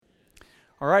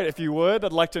All right, if you would,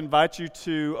 I'd like to invite you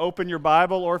to open your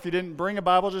Bible, or if you didn't bring a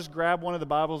Bible, just grab one of the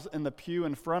Bibles in the pew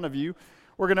in front of you.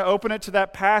 We're going to open it to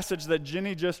that passage that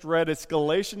Jenny just read. It's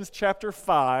Galatians chapter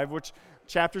 5, which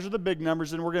chapters are the big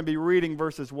numbers, and we're going to be reading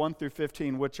verses 1 through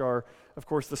 15, which are, of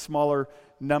course, the smaller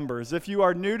numbers. If you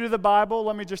are new to the Bible,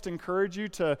 let me just encourage you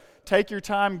to take your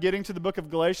time getting to the book of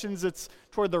Galatians. It's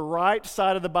toward the right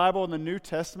side of the Bible in the New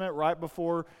Testament, right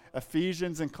before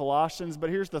Ephesians and Colossians. But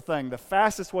here's the thing. The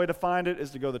fastest way to find it is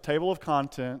to go to the table of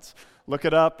contents, look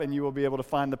it up, and you will be able to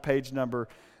find the page number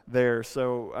there.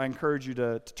 So I encourage you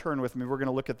to turn with me. We're going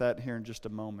to look at that here in just a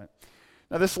moment.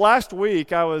 Now, this last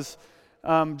week, I was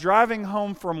driving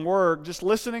home from work, just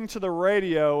listening to the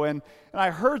radio, and I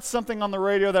heard something on the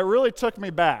radio that really took me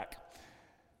back.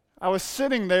 I was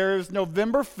sitting there, it was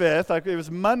November 5th, it was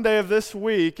Monday of this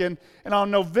week, and on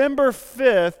November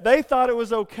 5th, they thought it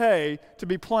was okay to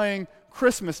be playing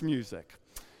Christmas music.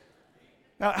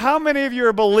 Now, how many of you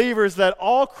are believers that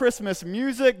all Christmas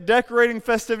music, decorating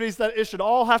festivities, that it should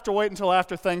all have to wait until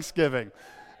after Thanksgiving?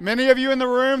 Many of you in the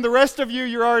room, the rest of you,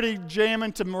 you're already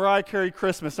jamming to Mariah Carey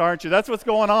Christmas, aren't you? That's what's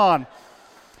going on.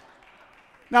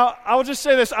 Now, I will just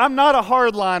say this. I'm not a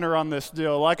hardliner on this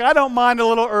deal. Like, I don't mind a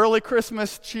little early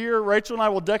Christmas cheer. Rachel and I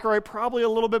will decorate probably a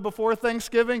little bit before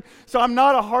Thanksgiving, so I'm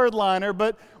not a hardliner.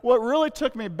 But what really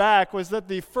took me back was that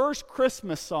the first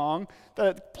Christmas song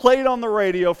that played on the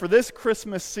radio for this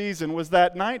Christmas season was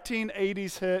that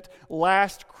 1980s hit,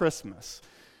 Last Christmas.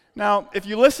 Now, if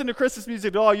you listen to Christmas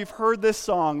music at all, you've heard this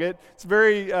song. It's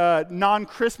very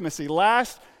non-Christmassy.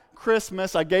 Last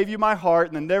Christmas, I gave you my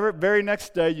heart, and the very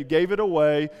next day, you gave it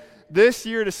away. This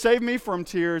year, to save me from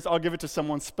tears, I'll give it to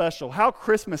someone special. How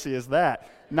Christmassy is that?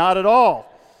 Not at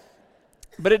all.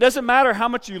 But it doesn't matter how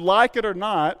much you like it or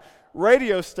not,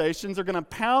 radio stations are going to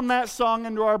pound that song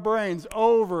into our brains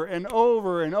over and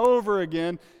over and over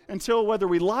again until, whether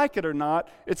we like it or not,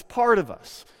 it's part of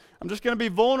us. I'm just going to be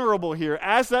vulnerable here.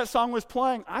 As that song was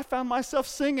playing, I found myself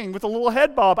singing with a little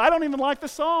head bob. I don't even like the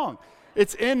song.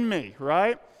 It's in me,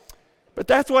 right? But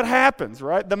that's what happens,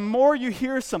 right? The more you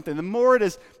hear something, the more it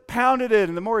is pounded in,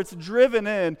 and the more it's driven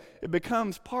in, it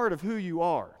becomes part of who you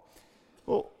are.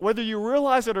 Well, whether you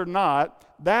realize it or not,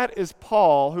 that is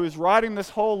Paul, who is writing this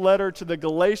whole letter to the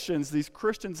Galatians, these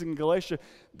Christians in Galatia.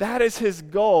 That is his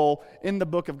goal in the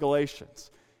book of Galatians.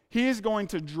 He is going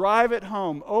to drive it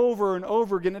home over and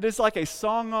over again. It is like a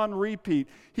song on repeat.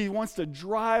 He wants to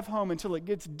drive home until it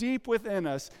gets deep within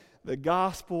us, the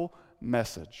gospel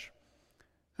message.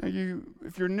 Now,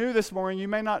 if you're new this morning, you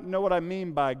may not know what I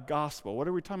mean by gospel. What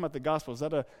are we talking about the gospel? Is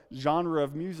that a genre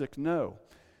of music? No.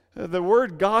 The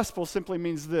word gospel simply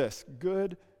means this: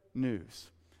 good news.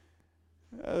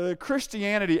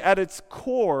 Christianity at its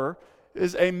core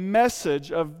is a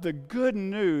message of the good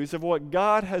news of what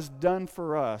God has done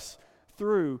for us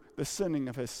through the sending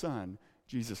of His Son,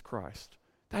 Jesus Christ.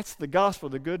 That's the gospel,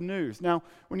 the good news. Now,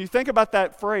 when you think about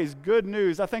that phrase, good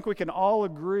news, I think we can all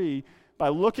agree by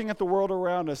looking at the world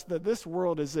around us that this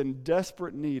world is in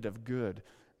desperate need of good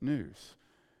news.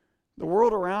 The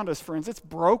world around us, friends, it's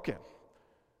broken.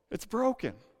 It's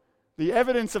broken. The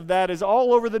evidence of that is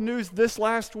all over the news this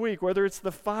last week, whether it's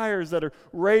the fires that are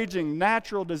raging,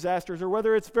 natural disasters, or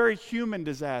whether it's very human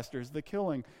disasters, the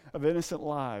killing of innocent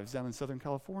lives down in Southern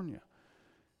California.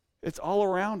 It's all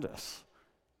around us.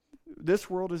 This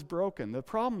world is broken. The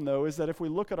problem, though, is that if we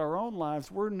look at our own lives,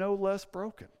 we're no less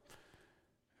broken.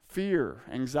 Fear,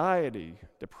 anxiety,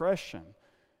 depression,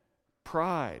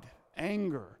 pride,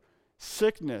 anger,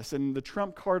 sickness, and the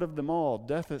trump card of them all,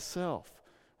 death itself,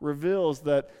 reveals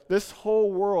that this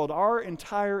whole world, our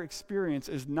entire experience,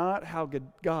 is not how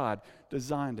God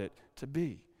designed it to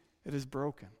be. It is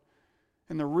broken.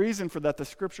 And the reason for that, the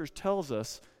Scriptures tells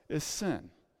us, is sin.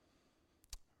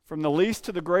 From the least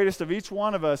to the greatest of each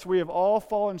one of us, we have all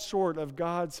fallen short of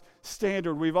God's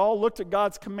standard. We've all looked at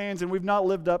God's commands and we've not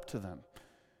lived up to them.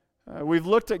 We've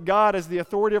looked at God as the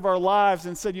authority of our lives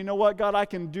and said, you know what, God, I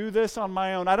can do this on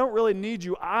my own. I don't really need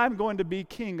you. I'm going to be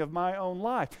king of my own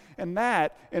life. And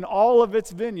that, in all of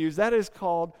its venues, that is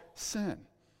called sin.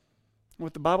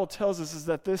 What the Bible tells us is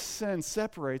that this sin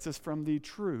separates us from the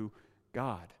true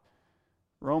God.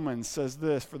 Romans says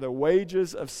this: for the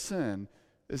wages of sin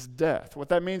is death. What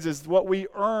that means is what we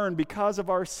earn because of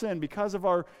our sin, because of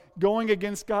our going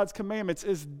against God's commandments,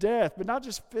 is death, but not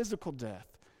just physical death.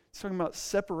 It's talking about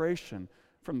separation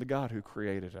from the God who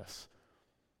created us.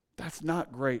 That's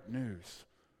not great news.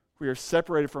 We are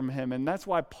separated from Him, and that's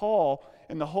why Paul,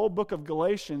 in the whole book of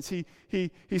Galatians,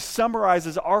 he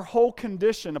summarizes our whole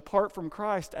condition apart from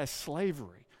Christ as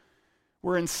slavery.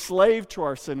 We're enslaved to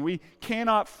our sin. We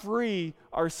cannot free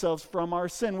ourselves from our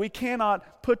sin. We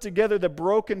cannot put together the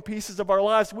broken pieces of our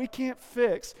lives. We can't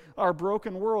fix our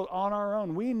broken world on our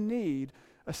own. We need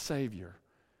a Savior.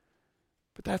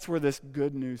 But that's where this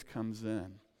good news comes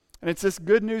in. And it's this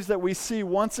good news that we see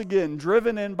once again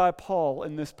driven in by Paul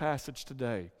in this passage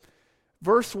today.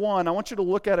 Verse 1, I want you to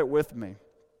look at it with me.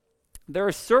 There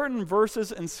are certain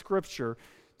verses in Scripture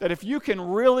that if you can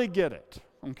really get it,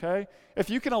 okay? If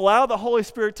you can allow the Holy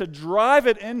Spirit to drive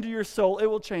it into your soul, it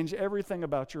will change everything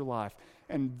about your life.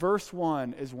 And verse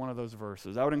 1 is one of those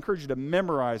verses. I would encourage you to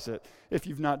memorize it if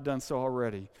you've not done so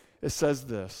already. It says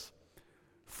this,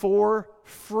 "For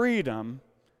freedom,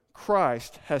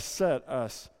 Christ has set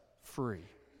us free.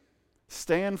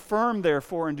 Stand firm,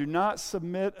 therefore, and do not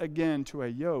submit again to a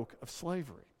yoke of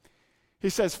slavery." He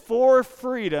says, for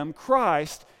freedom,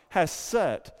 Christ has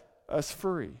set us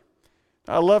free.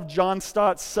 I love John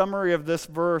Stott's summary of this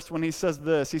verse when he says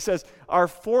this. He says, our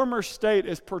former state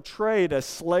is portrayed as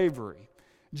slavery.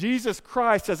 Jesus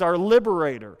Christ as our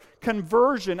liberator.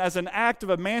 Conversion as an act of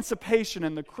emancipation,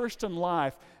 and the Christian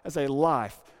life as a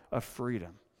life of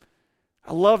freedom.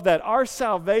 I love that. Our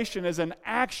salvation is an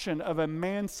action of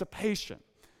emancipation,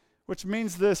 which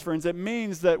means this, friends. It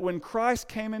means that when Christ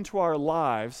came into our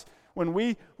lives, when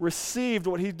we received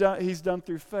what He's done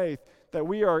through faith, that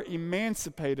we are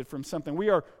emancipated from something. We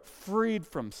are freed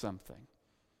from something.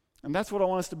 And that's what I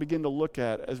want us to begin to look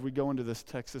at as we go into this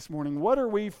text this morning. What are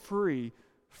we free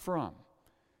from?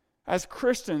 As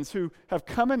Christians who have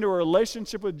come into a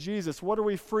relationship with Jesus, what are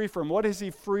we free from? What has He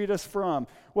freed us from?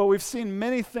 Well, we've seen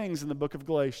many things in the book of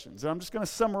Galatians, and I'm just going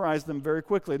to summarize them very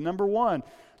quickly. Number one,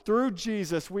 through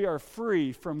Jesus, we are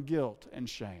free from guilt and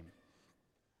shame.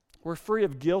 We're free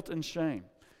of guilt and shame.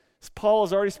 Paul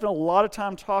has already spent a lot of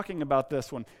time talking about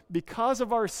this one. Because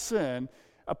of our sin,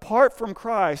 apart from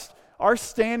Christ, our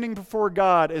standing before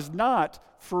God is not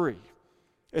free.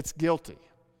 It's guilty.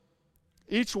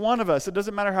 Each one of us, it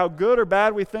doesn't matter how good or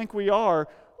bad we think we are,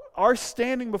 our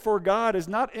standing before God is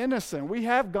not innocent. We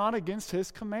have gone against His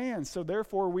commands, so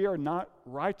therefore we are not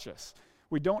righteous.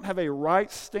 We don't have a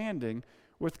right standing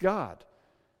with God.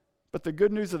 But the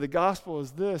good news of the gospel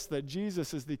is this, that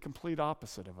Jesus is the complete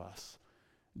opposite of us.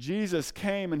 Jesus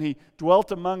came and He dwelt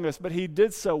among us, but He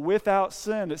did so without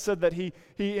sin. It said that He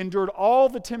endured all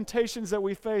the temptations that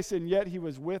we face, and yet He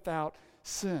was without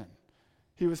sin.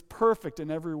 He was perfect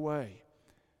in every way.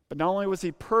 But not only was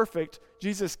He perfect,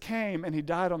 Jesus came and He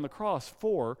died on the cross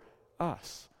for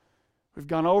us. We've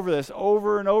gone over this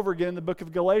over and over again in the book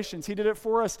of Galatians. He did it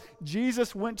for us.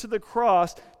 Jesus went to the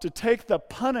cross to take the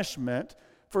punishment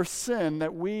for sin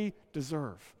that we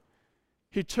deserve.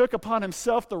 He took upon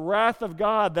Himself the wrath of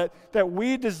God that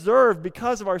we deserved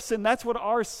because of our sin. That's what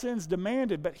our sins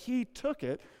demanded, but He took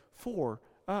it for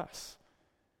us.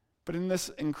 But in this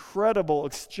incredible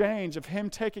exchange of Him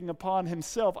taking upon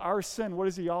Himself our sin, what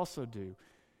does He also do?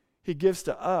 He gives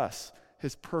to us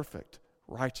His perfect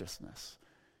righteousness.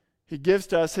 He gives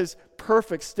to us His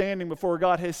perfect standing before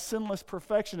God, His sinless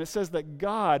perfection. It says that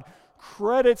God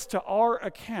credits to our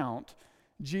account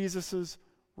Jesus'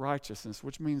 righteousness,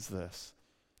 which means this.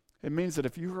 It means that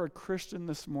if you are a Christian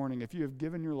this morning, if you have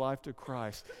given your life to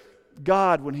Christ,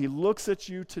 God, when He looks at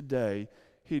you today,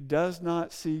 He does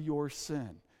not see your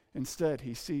sin. Instead,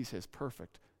 He sees His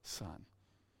perfect Son.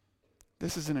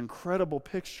 This is an incredible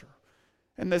picture.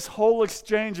 And this whole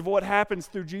exchange of what happens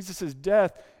through Jesus'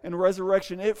 death and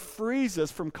resurrection, it frees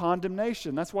us from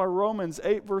condemnation. That's why Romans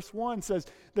 8 verse 1 says,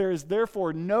 there is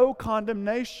therefore no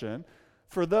condemnation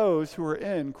for those who are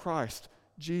in Christ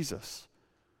Jesus.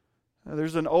 Now,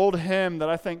 there's an old hymn that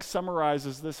I think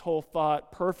summarizes this whole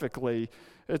thought perfectly.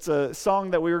 It's a song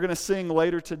that we were going to sing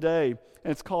later today,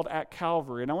 and it's called At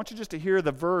Calvary. And I want you just to hear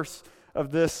the verse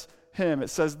of this hymn. It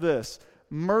says this,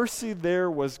 mercy there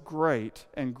was great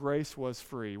and grace was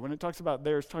free. When it talks about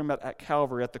there, it's talking about at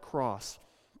Calvary, at the cross.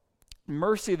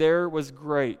 Mercy there was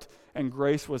great and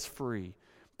grace was free.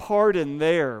 Pardon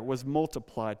there was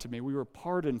multiplied to me. We were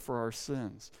pardoned for our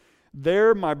sins.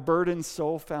 There my burdened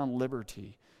soul found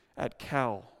liberty at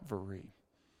Calvary.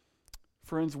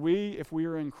 Friends, if we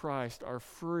are in Christ, are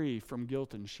free from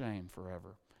guilt and shame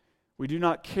forever. We do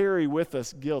not carry with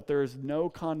us guilt. There is no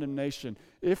condemnation.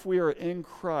 If we are in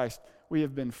Christ, we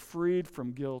have been freed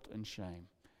from guilt and shame.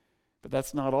 But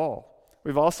that's not all.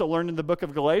 We've also learned in the book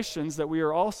of Galatians that we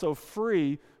are also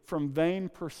free from vain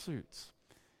pursuits.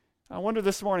 I wonder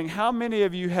this morning, how many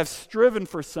of you have striven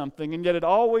for something and yet it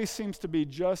always seems to be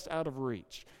just out of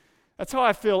reach? That's how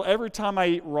I feel every time I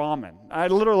eat ramen. I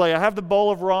have the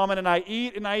bowl of ramen and I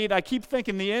eat and I eat. I keep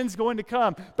thinking the end's going to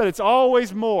come, but it's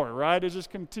always more, right? It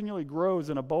just continually grows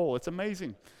in a bowl. It's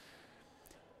amazing.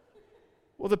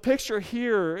 Well, the picture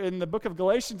here in the book of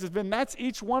Galatians has been that's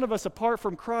each one of us apart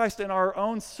from Christ in our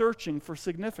own searching for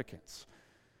significance.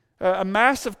 A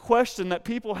massive question that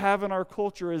people have in our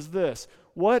culture is this: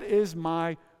 what is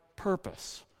my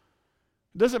purpose?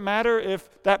 It doesn't matter if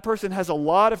that person has a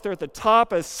lot, if they're at the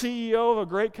top as CEO of a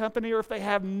great company, or if they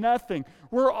have nothing.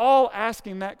 We're all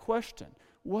asking that question.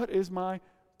 What is my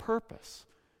purpose?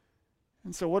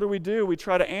 And so what do? We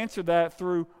try to answer that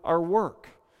through our work.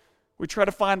 We try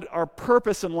to find our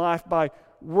purpose in life by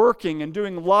working and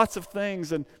doing lots of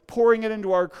things and pouring it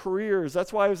into our careers.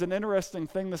 That's why it was an interesting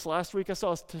thing this last week. I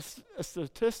saw a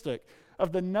statistic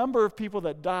of the number of people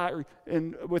that die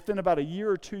within about a year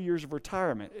or 2 years of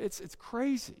retirement. It's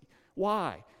crazy.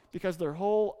 Why? Because their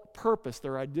whole purpose,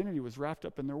 their identity was wrapped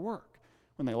up in their work.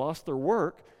 When they lost their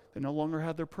work, they no longer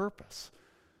had their purpose.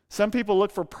 Some people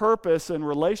look for purpose in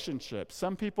relationships.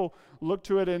 Some people look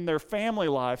to it in their family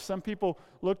life. Some people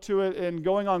look to it in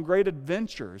going on great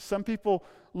adventures. Some people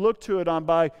look to it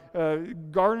by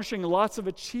garnishing lots of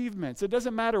achievements. It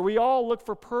doesn't matter. We all look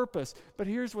for purpose. But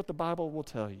here's what the Bible will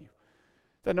tell you: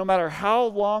 that no matter how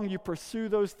long you pursue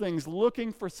those things,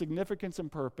 looking for significance and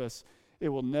purpose, it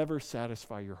will never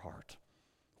satisfy your heart.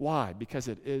 Why? Because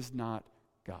it is not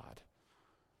God.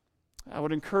 I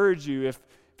would encourage you, if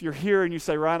you're here and you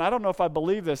say, Ryan, I don't know if I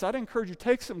believe this, I'd encourage you,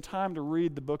 take some time to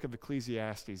read the book of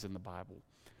Ecclesiastes in the Bible.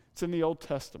 It's in the Old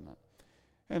Testament.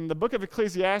 And the book of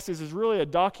Ecclesiastes is really a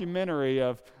documentary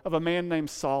of a man named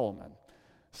Solomon.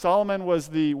 Solomon was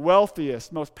the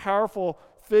wealthiest, most powerful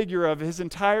figure of his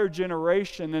entire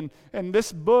generation, and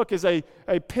this book is a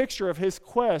picture of his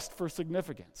quest for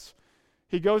significance.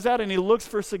 He goes out and he looks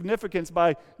for significance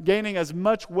by gaining as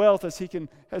much wealth as he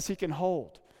can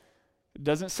hold. It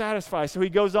doesn't satisfy, so he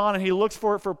goes on and he looks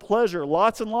for it for pleasure,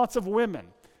 lots and lots of women.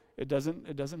 It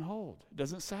doesn't hold. It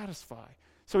doesn't satisfy.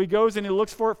 So he goes and he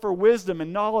looks for it for wisdom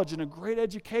and knowledge and a great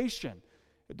education.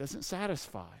 It doesn't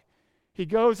satisfy. He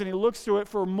goes and he looks to it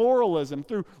for moralism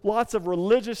through lots of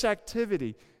religious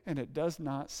activity, and it does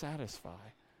not satisfy.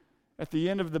 At the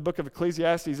end of the book of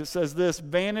Ecclesiastes, it says this: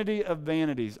 vanity of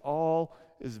vanities, all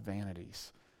is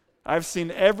vanities. I've seen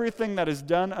everything that is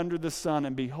done under the sun,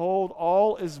 and behold,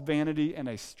 all is vanity and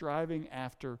a striving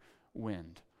after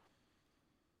wind.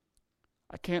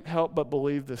 I can't help but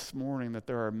believe this morning that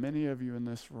there are many of you in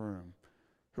this room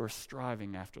who are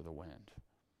striving after the wind.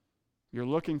 You're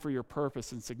looking for your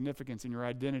purpose and significance and your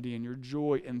identity and your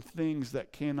joy in things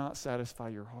that cannot satisfy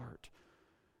your heart.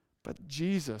 But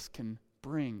Jesus can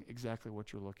bring exactly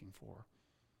what you're looking for.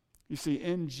 You see,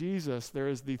 in Jesus, there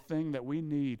is the thing that we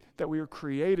need, that we are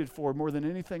created for more than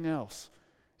anything else,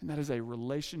 and that is a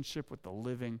relationship with the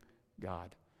living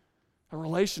God. A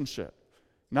relationship,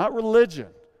 not religion,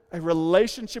 a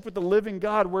relationship with the living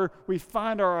God where we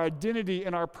find our identity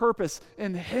and our purpose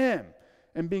in Him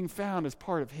and being found as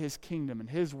part of His kingdom and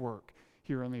His work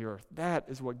here on the earth. That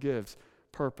is what gives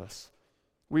purpose.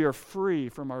 We are free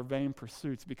from our vain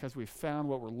pursuits because we found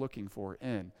what we're looking for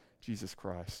in Jesus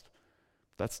Christ.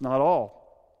 That's not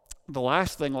all. The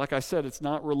last thing, like I said, it's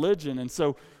not religion. And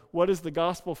so what does the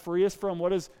gospel free us from? What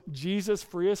does Jesus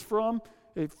free us from?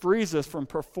 It frees us from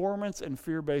performance and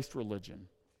fear-based religion.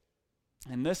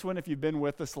 And this one, if you've been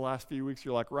with us the last few weeks,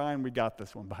 you're like, Ryan, we got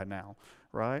this one by now,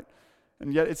 right?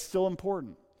 And yet it's still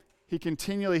important. He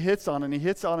continually hits on it, and he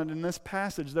hits on it in this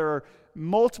passage. There are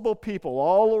multiple people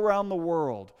all around the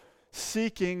world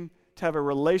seeking to have a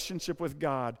relationship with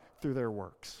God through their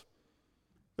works.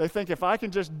 They think if I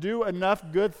can just do enough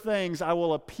good things, I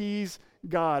will appease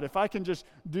God. If I can just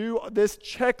do this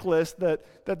checklist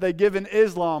that they give in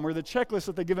Islam, or the checklist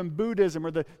that they give in Buddhism, or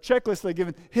the checklist they give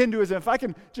in Hinduism, if I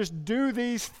can just do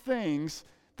these things,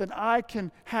 then I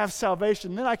can have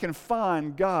salvation. Then I can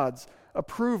find God's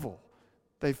approval.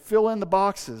 They fill in the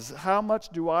boxes. How much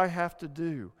do I have to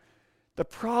do? The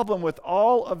problem with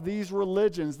all of these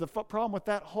religions, the problem with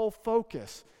that whole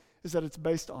focus, is that it's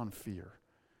based on fear.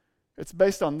 It's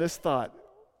based on this thought: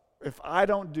 if I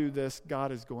don't do this,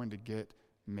 God is going to get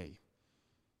me.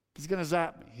 He's going to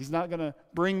zap me. He's not going to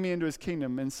bring me into His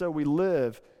kingdom. And so we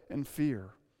live in fear.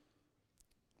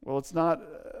 Well, it's not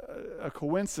a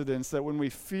coincidence that when we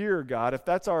fear God, if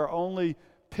that's our only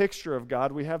picture of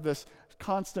God, we have this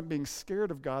constant being scared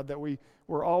of God, that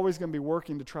we're always going to be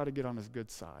working to try to get on His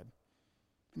good side.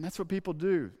 And that's what people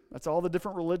do. That's all the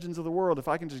different religions of the world. If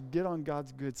I can just get on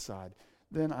God's good side,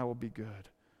 then I will be good.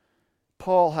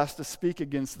 Paul has to speak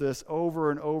against this over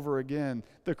and over again.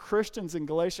 The Christians in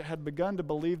Galatia had begun to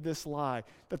believe this lie,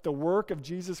 that the work of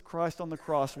Jesus Christ on the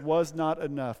cross was not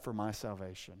enough for my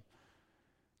salvation.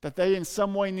 That they in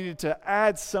some way needed to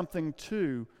add something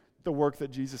to the work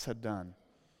that Jesus had done.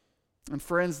 And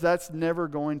friends, that's never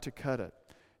going to cut it.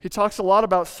 He talks a lot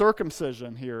about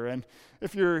circumcision here. And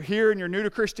if you're here and you're new to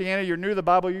Christianity, you're new to the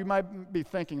Bible, you might be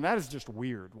thinking, that is just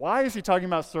weird. Why is he talking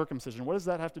about circumcision? What does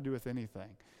that have to do with anything?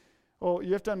 Well,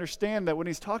 you have to understand that when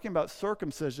he's talking about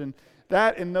circumcision,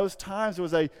 that in those times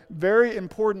was a very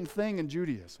important thing in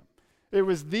Judaism. It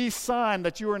was the sign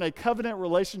that you were in a covenant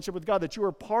relationship with God, that you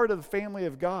were part of the family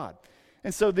of God.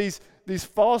 And so these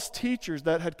false teachers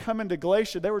that had come into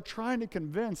Galatia, they were trying to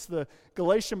convince the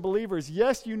Galatian believers,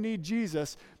 yes, you need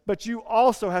Jesus, but you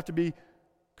also have to be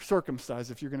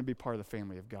circumcised if you're going to be part of the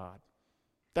family of God.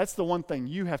 That's the one thing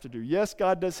you have to do. Yes,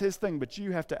 God does his thing, but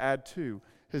you have to add to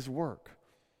his work.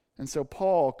 And so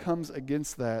Paul comes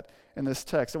against that in this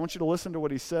text. I want you to listen to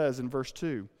what he says in verse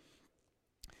 2.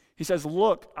 He says,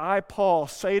 "Look, I, Paul,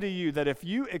 say to you that if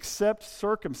you accept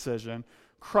circumcision,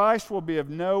 Christ will be of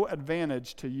no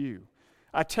advantage to you.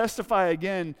 I testify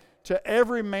again to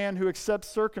every man who accepts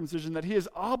circumcision that he is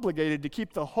obligated to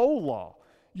keep the whole law.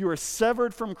 You are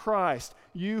severed from Christ.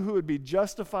 You who would be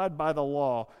justified by the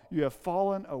law, you have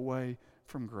fallen away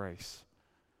from grace."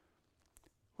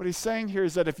 What he's saying here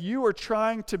is that if you are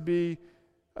trying to be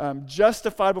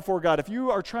justified before God, if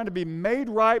you are trying to be made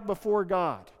right before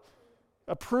God,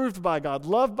 approved by God,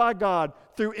 loved by God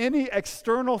through any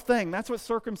external thing, that's what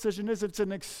circumcision is. It's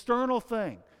an external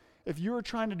thing. If you are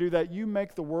trying to do that, you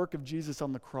make the work of Jesus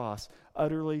on the cross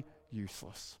utterly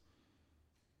useless.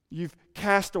 You've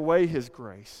cast away his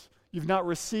grace. You've not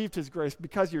received his grace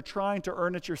because you're trying to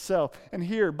earn it yourself. And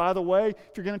here, by the way,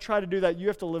 if you're going to try to do that, you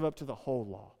have to live up to the whole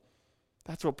law.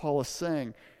 That's what Paul is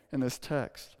saying in this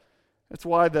text. That's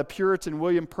why the Puritan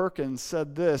William Perkins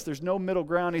said this: there's no middle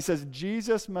ground. He says,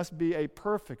 Jesus must be a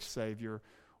perfect Savior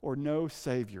or no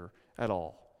Savior at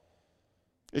all.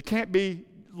 It can't be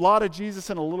a lot of Jesus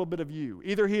and a little bit of you.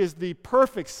 Either he is the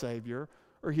perfect Savior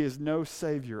or he is no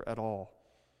Savior at all.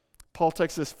 Paul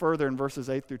takes this further in verses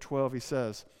 8 through 12. He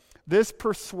says, this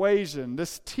persuasion,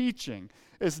 this teaching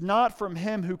is not from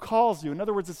him who calls you. In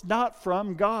other words, it's not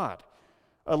from God.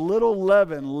 A little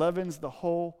leaven leavens the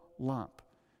whole lump.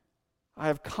 I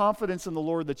have confidence in the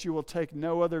Lord that you will take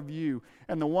no other view,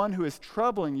 and the one who is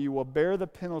troubling you will bear the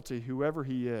penalty, whoever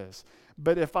he is.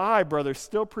 But if I, brothers,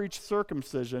 still preach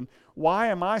circumcision, why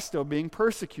am I still being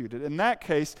persecuted? In that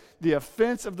case, the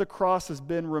offense of the cross has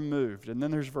been removed. And then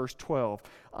there's verse 12.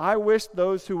 I wish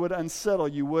those who would unsettle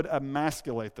you would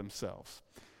emasculate themselves.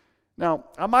 Now,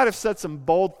 I might have said some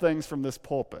bold things from this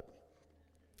pulpit,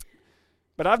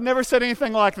 but I've never said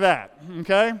anything like that,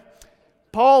 okay?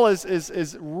 Paul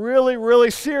is really,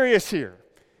 really serious here.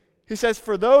 He says,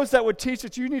 for those that would teach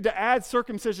that you need to add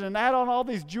circumcision and add on all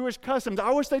these Jewish customs,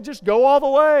 I wish they'd just go all the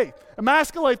way,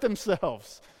 emasculate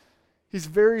themselves. He's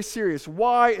very serious.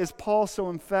 Why is Paul so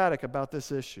emphatic about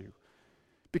this issue?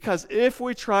 Because if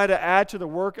we try to add to the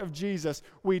work of Jesus,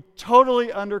 we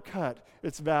totally undercut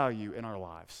its value in our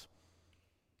lives.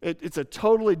 It's a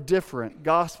totally different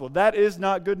gospel. That is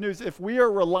not good news. If we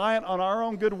are reliant on our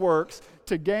own good works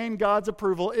to gain God's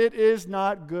approval, it is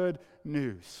not good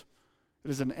news. It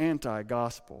is an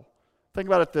anti-gospel. Think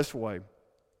about it this way.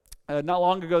 Not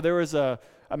long ago, there was a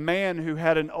man who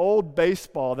had an old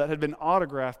baseball that had been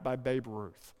autographed by Babe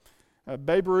Ruth.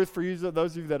 Babe Ruth, for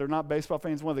those of you that are not baseball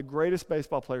fans, one of the greatest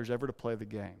baseball players ever to play the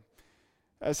game.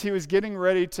 As he was getting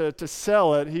ready to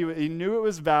sell it, he knew it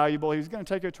was valuable. He was going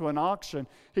to take it to an auction.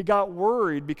 He got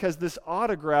worried because this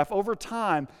autograph over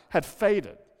time had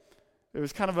faded. It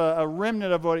was kind of a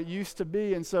remnant of what it used to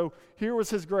be. And so here was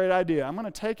his great idea. I'm going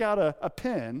to take out a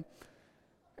pen,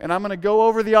 and I'm going to go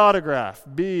over the autograph.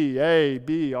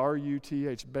 B-A-B-R-U-T-H,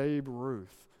 Babe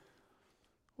Ruth.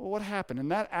 Well, what happened? In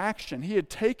that action, he had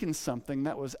taken something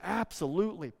that was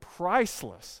absolutely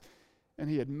priceless, and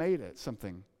he had made it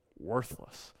something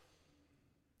worthless.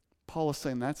 Paul is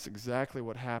saying that's exactly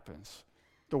what happens.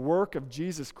 The work of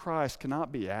Jesus Christ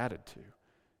cannot be added to.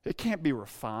 It can't be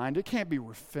refined. It can't be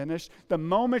refinished. The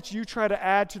moment you try to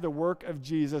add to the work of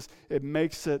Jesus, it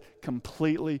makes it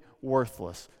completely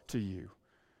worthless to you.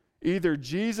 Either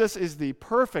Jesus is the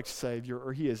perfect Savior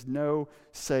or he is no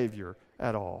Savior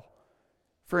at all.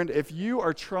 Friend, if you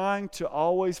are trying to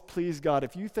always please God,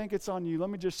 if you think it's on you, let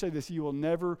me just say this, you will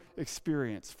never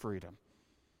experience freedom.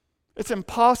 It's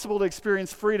impossible to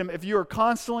experience freedom if you are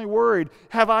constantly worried,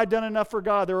 have I done enough for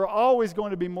God? There are always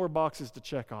going to be more boxes to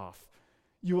check off.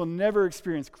 You will never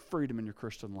experience freedom in your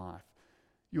Christian life.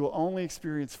 You will only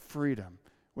experience freedom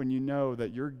when you know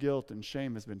that your guilt and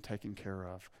shame has been taken care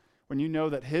of. When you know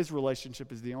that his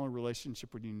relationship is the only relationship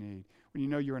you need. When you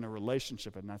know you're in a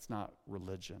relationship and that's not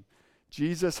religion.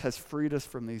 Jesus has freed us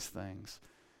from these things.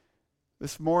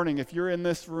 This morning, if you're in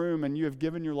this room and you have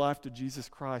given your life to Jesus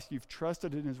Christ, you've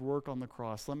trusted in his work on the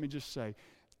cross, let me just say,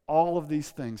 All of these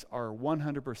things are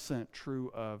 100%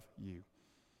 true of you.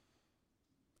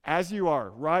 As you are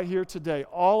right here today,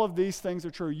 all of these things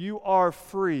are true. You are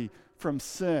free from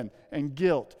sin and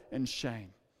guilt and shame.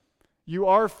 You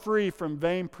are free from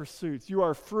vain pursuits. You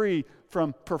are free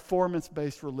from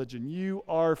performance-based religion. You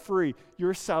are free.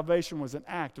 Your salvation was an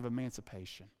act of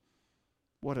emancipation.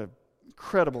 What an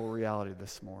incredible reality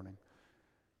this morning.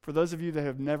 For those of you that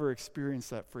have never experienced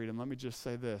that freedom, let me just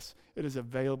say this. It is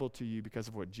available to you because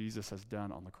of what Jesus has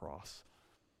done on the cross.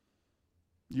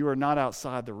 You are not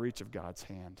outside the reach of God's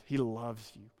hand. He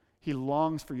loves you. He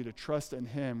longs for you to trust in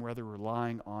Him rather than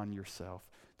relying on yourself.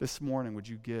 This morning, would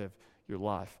you give your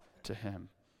life to Him?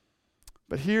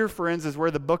 But here, friends, is where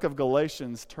the book of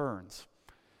Galatians turns.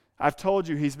 I've told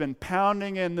you he's been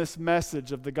pounding in this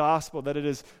message of the gospel that it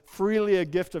is freely a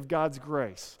gift of God's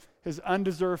grace, His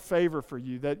undeserved favor for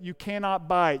you, that you cannot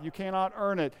buy it, you cannot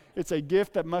earn it. It's a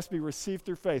gift that must be received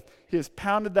through faith. He has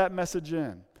pounded that message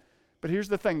in. But here's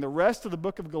the thing, the rest of the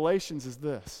book of Galatians is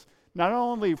this. Not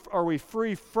only are we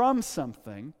free from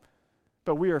something,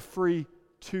 but we are free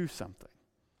to something.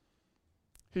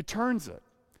 He turns it.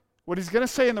 What he's going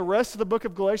to say in the rest of the book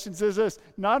of Galatians is this.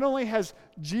 Not only has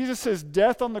Jesus'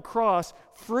 death on the cross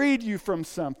freed you from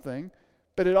something,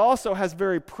 but it also has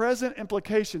very present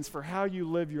implications for how you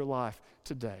live your life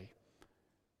today.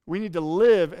 We need to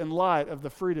live in light of the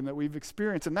freedom that we've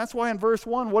experienced. And that's why in verse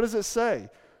 1, what does it say?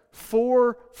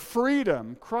 For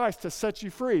freedom, Christ has set you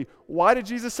free. Why did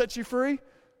Jesus set you free?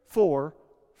 For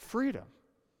freedom.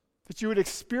 That you would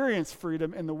experience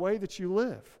freedom in the way that you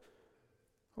live.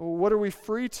 Well, what are we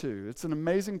free to? It's an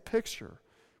amazing picture.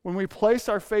 When we place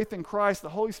our faith in Christ, the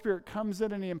Holy Spirit comes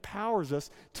in and He empowers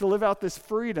us to live out this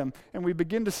freedom. And we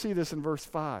begin to see this in verse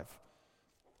 5.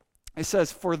 It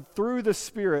says, for through the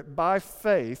Spirit, by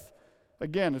faith,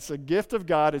 again, it's a gift of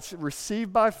God, it's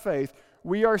received by faith,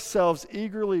 we ourselves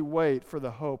eagerly wait for the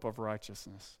hope of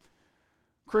righteousness.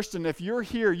 Christian, if you're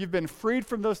here, you've been freed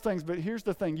from those things, but here's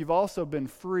the thing, you've also been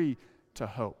free to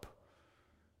hope.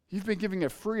 You've been given a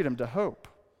freedom to hope.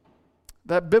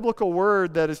 That biblical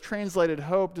word that is translated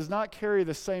hope does not carry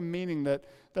the same meaning that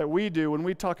we do when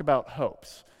we talk about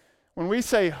hopes. When we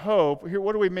say hope, here,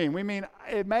 what do we mean? We mean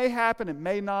it may happen, it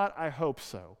may not, I hope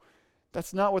so.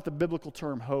 That's not what the biblical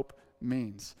term hope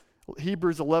means.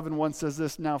 Hebrews 11:1 says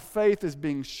this, now faith is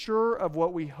being sure of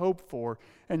what we hope for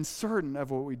and certain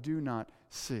of what we do not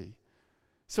see.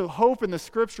 So hope in the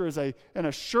Scripture is an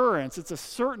assurance, it's a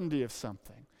certainty of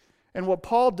something. And what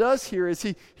Paul does here is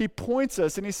he points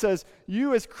us and he says,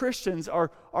 you as Christians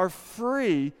are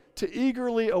free to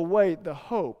eagerly await the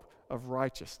hope of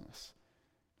righteousness.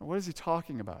 Now, what is he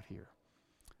talking about here?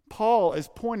 Paul is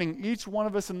pointing each one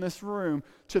of us in this room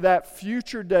to that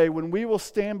future day when we will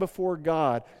stand before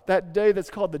God, that day that's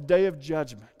called the day of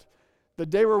judgment, the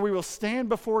day where we will stand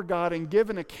before God and give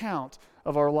an account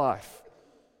of our life.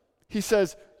 He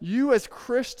says, you as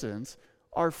Christians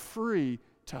are free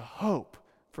to hope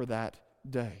for that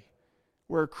day,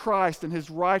 where Christ and His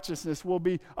righteousness will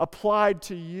be applied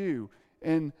to you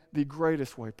in the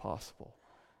greatest way possible.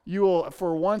 You will,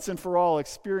 for once and for all,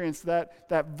 experience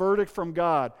that verdict from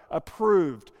God,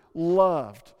 approved,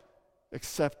 loved,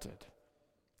 accepted.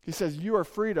 He says, you are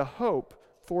free to hope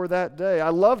for that day. I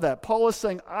love that. Paul is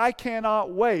saying, I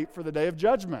cannot wait for the day of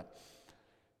judgment.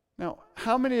 Now,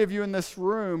 how many of you in this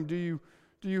room do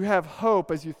you have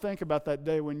hope as you think about that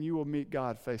day when you will meet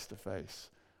God face to face?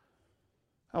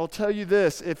 I will tell you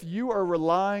this, if you are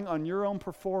relying on your own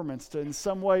performance to in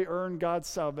some way earn God's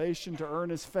salvation, to earn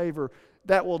His favor,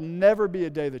 that will never be a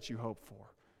day that you hope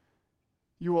for.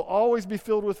 You will always be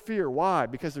filled with fear. Why?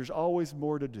 Because there's always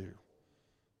more to do.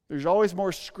 There's always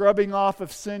more scrubbing off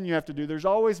of sin you have to do. There's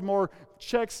always more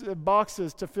checks,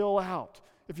 boxes to fill out.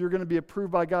 If you're going to be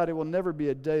approved by God, it will never be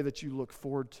a day that you look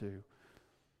forward to.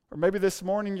 Or maybe this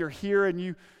morning you're here and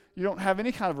you don't have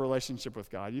any kind of relationship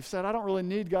with God. You've said, I don't really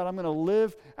need God. I'm going to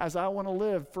live as I want to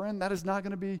live. Friend, that is not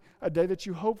going to be a day that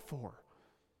you hope for.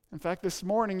 In fact, this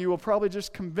morning you will probably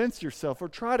just convince yourself or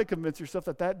try to convince yourself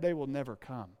that day will never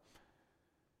come.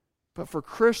 But for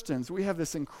Christians, we have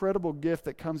this incredible gift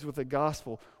that comes with the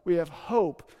gospel. We have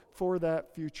hope for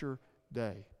that future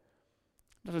day.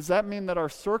 Now, does that mean that our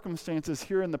circumstances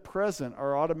here in the present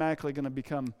are automatically going to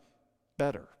become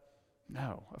better?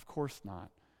 No, of course not.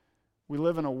 We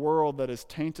live in a world that is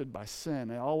tainted by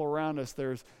sin, and all around us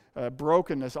there's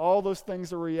brokenness. All those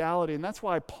things are reality, and that's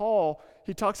why Paul,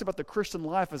 he talks about the Christian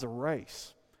life as a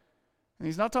race. And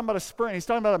he's not talking about a sprint, he's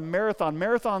talking about a marathon.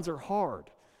 Marathons are hard.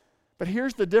 But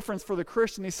here's the difference for the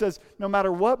Christian. He says, no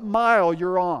matter what mile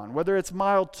you're on, whether it's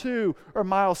mile 2 or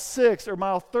mile 6 or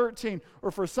mile 13,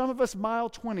 or for some of us, mile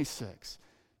 26,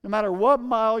 No matter what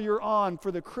mile you're on,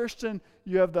 for the Christian,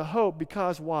 you have the hope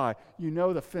because why? You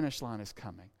know the finish line is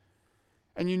coming.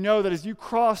 And you know that as you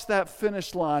cross that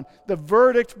finish line, the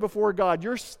verdict before God,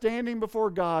 your standing before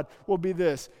God will be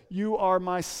this: you are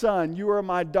my son, you are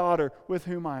my daughter, with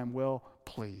whom I am well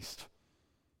pleased.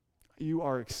 You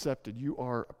are accepted, you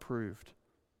are approved.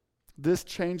 This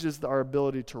changes our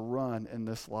ability to run in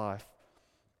this life.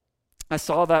 I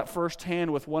saw that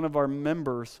firsthand with one of our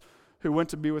members who went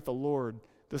to be with the Lord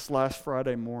this last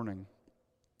Friday morning.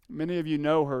 Many of you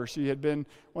know her. She had been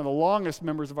one of the longest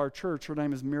members of our church. Her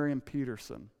name is Miriam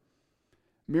Peterson.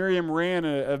 Miriam ran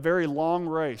a very long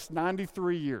race,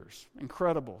 93 years.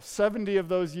 Incredible. 70 of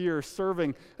those years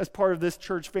serving as part of this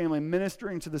church family,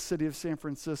 ministering to the city of San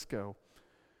Francisco.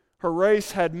 Her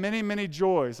race had many, many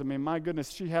joys. I mean, my goodness,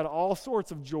 she had all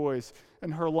sorts of joys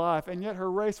in her life, and yet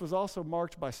her race was also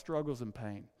marked by struggles and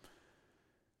pain.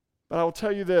 But I will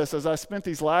tell you this, as I spent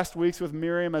these last weeks with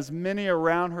Miriam, as many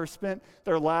around her spent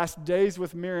their last days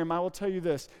with Miriam, I will tell you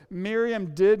this: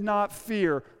 Miriam did not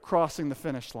fear crossing the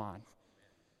finish line.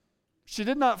 She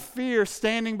did not fear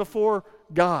standing before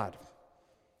God.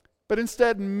 But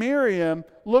instead, Miriam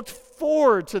looked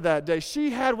forward to that day. She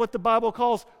had what the Bible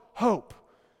calls hope.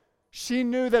 She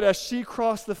knew that as she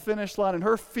crossed the finish line and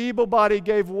her feeble body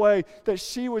gave way, that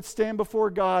she would stand before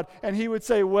God and He would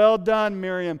say, "Well done,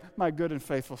 Miriam, my good and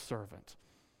faithful servant."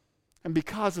 And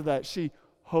because of that, she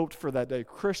hoped for that day.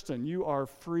 Christian, you are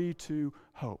free to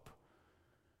hope.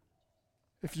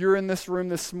 If you're in this room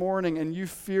this morning and you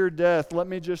fear death, let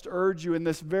me just urge you in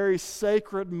this very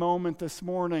sacred moment this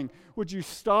morning, would you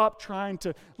stop trying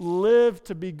to live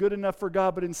to be good enough for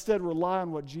God, but instead rely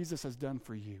on what Jesus has done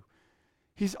for you.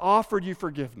 He's offered you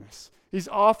forgiveness. He's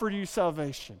offered you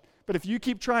salvation. But if you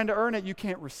keep trying to earn it, you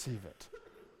can't receive it.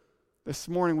 This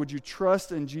morning, would you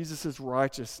trust in Jesus'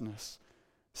 righteousness?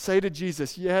 Say to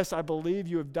Jesus, "Yes, I believe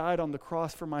you have died on the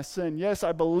cross for my sin. Yes,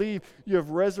 I believe you have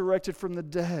resurrected from the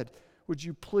dead. Would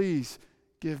you please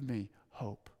give me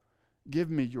hope?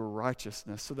 Give me your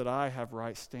righteousness so that I have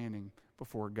right standing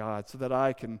before God, so that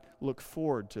I can look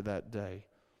forward to that day."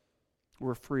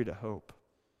 We're free to hope.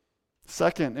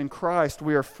 Second, in Christ,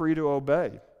 we are free to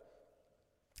obey.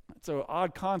 It's an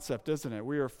odd concept, isn't it?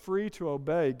 We are free to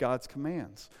obey God's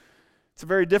commands. It's a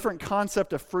very different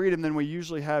concept of freedom than we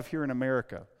usually have here in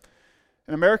America.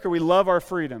 In America, we love our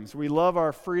freedoms. We love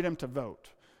our freedom to vote.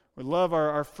 We love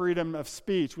our freedom of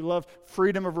speech. We love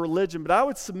freedom of religion. But I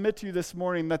would submit to you this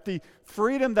morning that the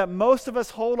freedom that most of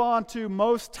us hold on to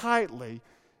most tightly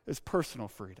is personal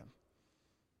freedom.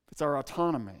 It's our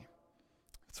autonomy.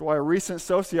 That's why a recent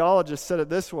sociologist said it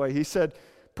this way. He said,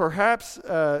 perhaps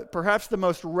the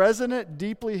most resonant,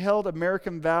 deeply held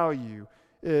American value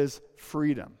is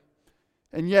freedom.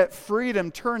 And yet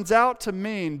freedom turns out to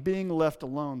mean being left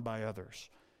alone by others,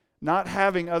 not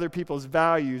having other people's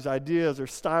values, ideas, or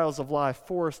styles of life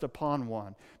forced upon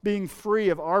one, being free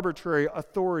of arbitrary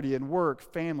authority in work,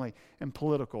 family, and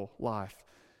political life.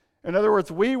 In other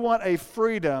words, we want a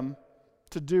freedom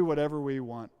to do whatever we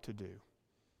want to do.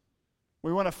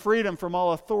 We want a freedom from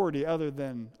all authority other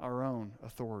than our own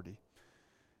authority.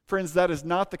 Friends, that is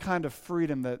not the kind of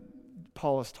freedom that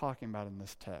Paul is talking about in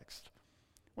this text.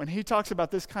 When he talks about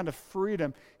this kind of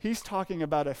freedom, he's talking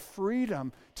about a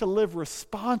freedom to live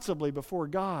responsibly before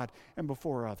God and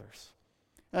before others.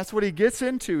 That's what he gets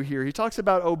into here. He talks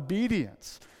about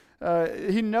obedience.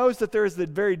 He knows that there is the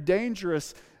very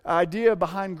dangerous idea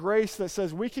behind grace that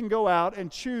says we can go out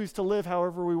and choose to live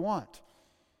however we want.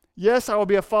 Yes, I will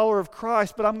be a follower of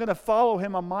Christ, but I'm going to follow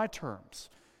Him on my terms.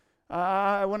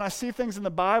 When I see things in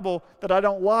the Bible that I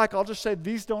don't like, I'll just say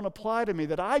these don't apply to me,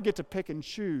 that I get to pick and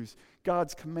choose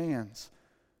God's commands.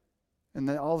 And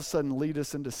then all of a sudden lead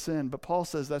us into sin. But Paul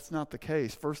says that's not the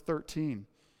case. Verse 13.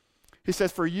 He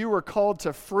says, "For you were called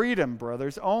to freedom,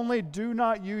 brothers. Only do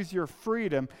not use your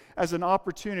freedom as an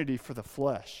opportunity for the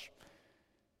flesh."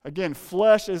 Again,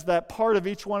 flesh is that part of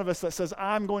each one of us that says,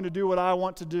 I'm going to do what I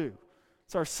want to do.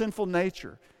 It's our sinful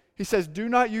nature. He says, do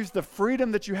not use the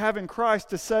freedom that you have in Christ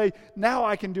to say, now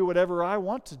I can do whatever I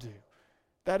want to do.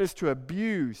 That is to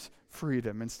abuse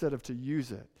freedom instead of to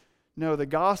use it. No, the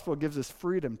gospel gives us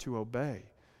freedom to obey.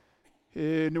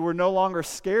 And we're no longer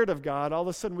scared of God. All of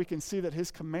a sudden we can see that His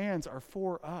commands are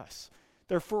for us.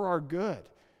 They're for our good.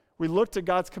 We look to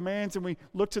God's commands and we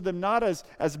look to them not as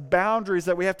boundaries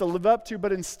that we have to live up to,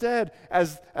 but instead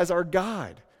as our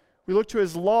guide. We look to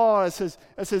His law as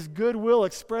his goodwill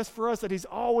expressed for us, that He's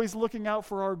always looking out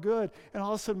for our good. And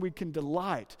all of a sudden we can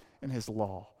delight in His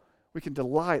law. We can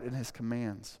delight in His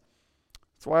commands.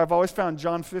 That's why I've always found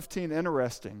John 15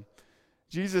 interesting.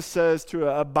 Jesus says to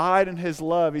abide in His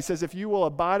love. He says, if you will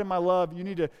abide in my love, you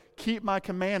need to keep my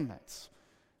commandments.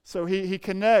 So he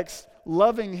connects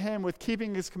loving him with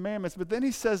keeping his commandments. But then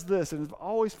he says this, and I've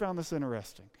always found this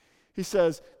interesting. He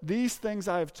says, these things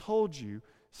I have told you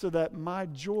so that my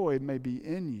joy may be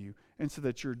in you and so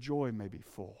that your joy may be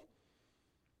full.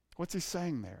 What's he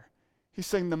saying there? He's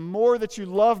saying the more that you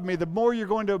love me, the more you're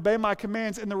going to obey my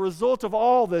commands. And the result of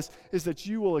all this is that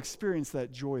you will experience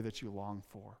that joy that you long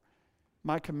for.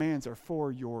 My commands are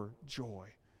for your joy.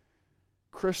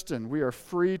 Christian, we are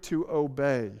free to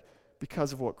obey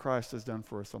because of what Christ has done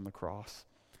for us on the cross.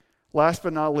 Last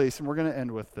but not least, and we're going to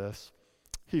end with this,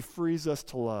 he frees us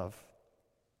to love.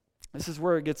 This is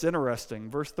where it gets interesting.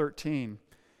 Verse 13.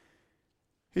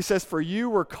 He says, for you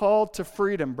were called to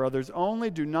freedom, brothers. Only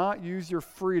do not use your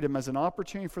freedom as an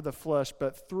opportunity for the flesh,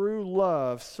 but through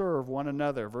love serve one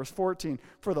another. Verse 14,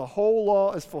 for the whole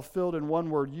law is fulfilled in one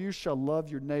word, you shall love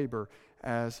your neighbor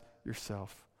as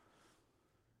yourself.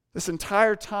 This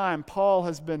entire time, Paul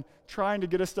has been trying to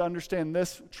get us to understand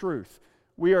this truth.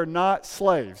 We are not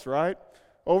slaves, right?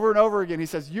 Over and over again, he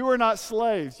says, you are not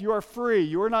slaves, you are free.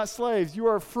 You are not slaves, you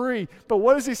are free. But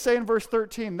what does he say in verse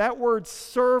 13? That word,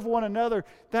 serve one another,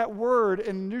 that word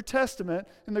in the New Testament,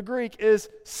 in the Greek, is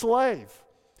slave.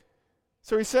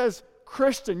 So he says,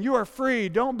 Christian, you are free,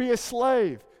 don't be a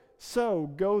slave. So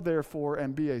go therefore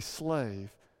and be a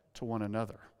slave to one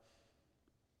another.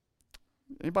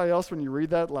 Anybody else, when you read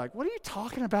that, like, what are you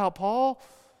talking about, Paul?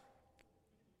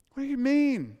 What do you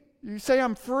mean? You say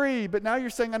I'm free, but now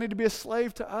you're saying I need to be a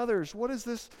slave to others. What is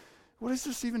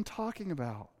this even talking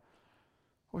about?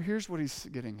 Well, here's what he's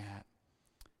getting at.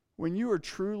 When you are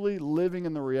truly living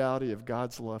in the reality of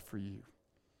God's love for you,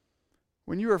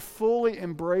 when you are fully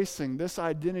embracing this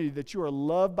identity that you are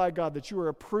loved by God, that you are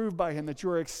approved by Him, that you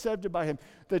are accepted by Him,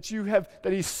 that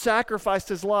He sacrificed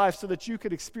His life so that you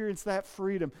could experience that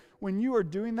freedom. When you are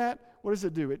doing that, what does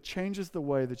it do? It changes the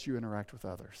way that you interact with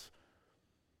others.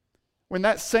 When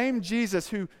that same Jesus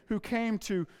who came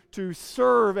to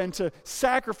serve and to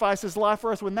sacrifice His life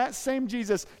for us, when that same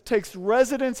Jesus takes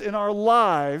residence in our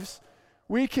lives,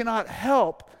 we cannot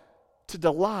help to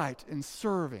delight in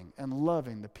serving and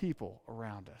loving the people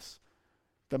around us.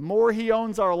 The more He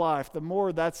owns our life, the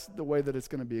more that's the way that it's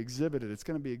going to be exhibited. It's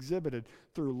going to be exhibited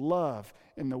through love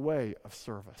in the way of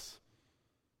service.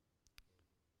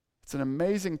 It's an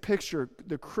amazing picture.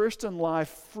 The Christian life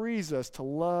frees us to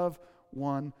love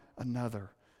one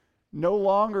another. No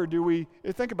longer do we,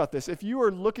 think about this, if you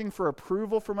are looking for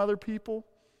approval from other people,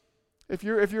 if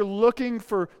you're looking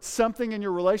for something in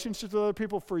your relationships with other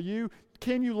people for you,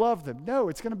 can you love them? No,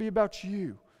 it's going to be about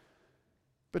you.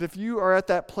 But if you are at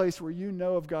that place where you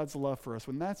know of God's love for us,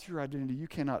 when that's your identity, you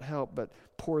cannot help but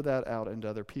pour that out into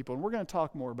other people. And we're going to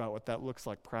talk more about what that looks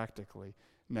like practically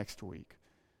next week.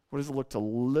 What does it look to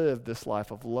live this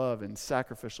life of love and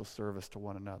sacrificial service to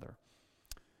one another?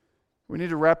 We need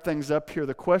to wrap things up here.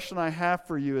 The question I have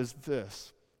for you is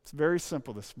this. It's very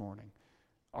simple this morning.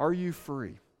 Are you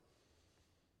free?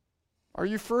 Are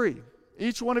you free?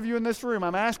 Each one of you in this room,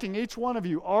 I'm asking each one of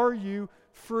you, are you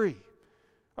free?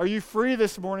 Are you free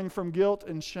this morning from guilt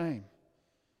and shame?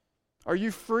 Are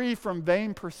you free from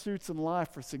vain pursuits in life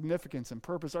for significance and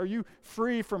purpose? Are you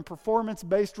free from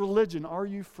performance-based religion? Are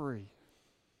you free?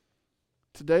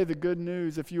 Today, the good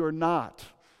news, if you are not,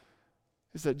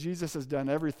 is that Jesus has done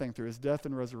everything through His death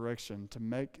and resurrection to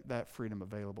make that freedom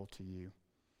available to you.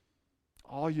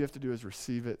 All you have to do is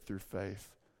receive it through faith.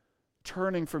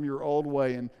 Turning from your old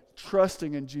way and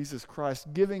trusting in Jesus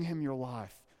Christ, giving Him your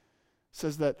life,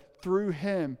 says that through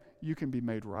Him you can be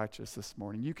made righteous this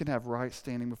morning. You can have right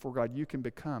standing before God. You can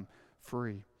become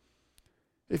free.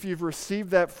 If you've received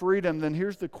that freedom, then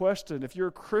here's the question. If you're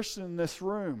a Christian in this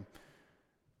room,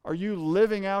 are you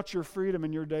living out your freedom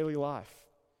in your daily life?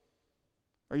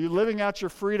 Are you living out your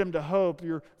freedom to hope,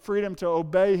 your freedom to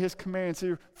obey His commands,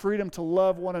 your freedom to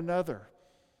love one another?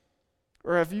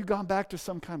 Or have you gone back to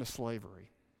some kind of slavery?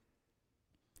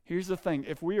 Here's the thing.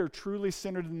 If we are truly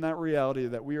centered in that reality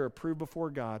that we are approved before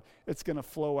God, it's going to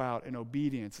flow out in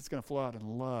obedience. It's going to flow out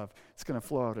in love. It's going to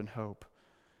flow out in hope.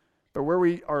 But where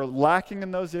we are lacking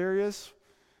in those areas,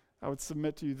 I would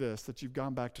submit to you this, that you've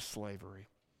gone back to slavery.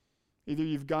 Either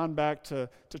you've gone back to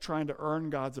trying to earn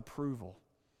God's approval,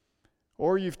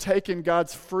 or you've taken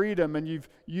God's freedom and you've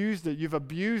used it, you've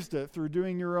abused it through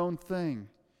doing your own thing.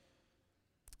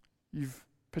 You've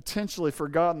potentially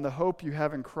forgotten the hope you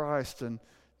have in Christ, and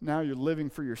now you're living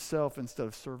for yourself instead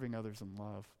of serving others in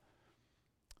love.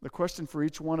 The question for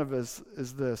each one of us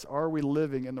is this: are we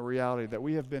living in the reality that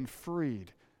we have been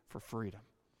freed for freedom?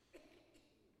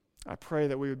 I pray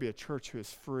that we would be a church who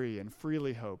is free and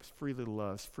freely hopes, freely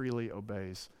loves, freely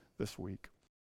obeys this week.